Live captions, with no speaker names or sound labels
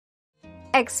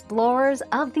Explorers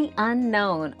of the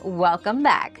unknown, welcome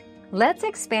back. Let's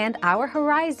expand our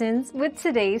horizons with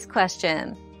today's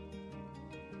question.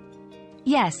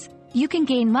 Yes, you can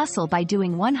gain muscle by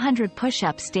doing 100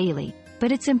 push-ups daily,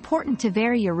 but it's important to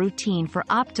vary your routine for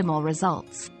optimal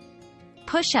results.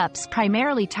 Push-ups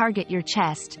primarily target your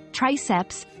chest,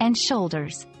 triceps, and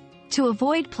shoulders. To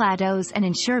avoid plateaus and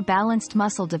ensure balanced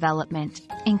muscle development,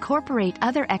 incorporate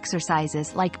other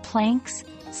exercises like planks,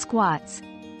 squats,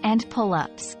 and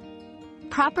pull-ups.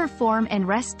 Proper form and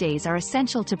rest days are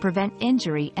essential to prevent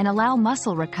injury and allow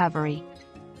muscle recovery.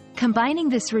 Combining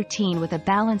this routine with a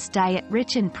balanced diet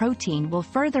rich in protein will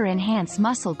further enhance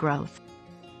muscle growth.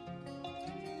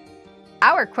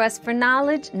 Our quest for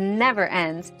knowledge never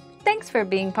ends. Thanks for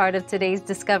being part of today's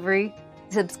discovery.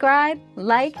 Subscribe,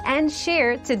 like, and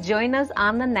share to join us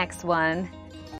on the next one.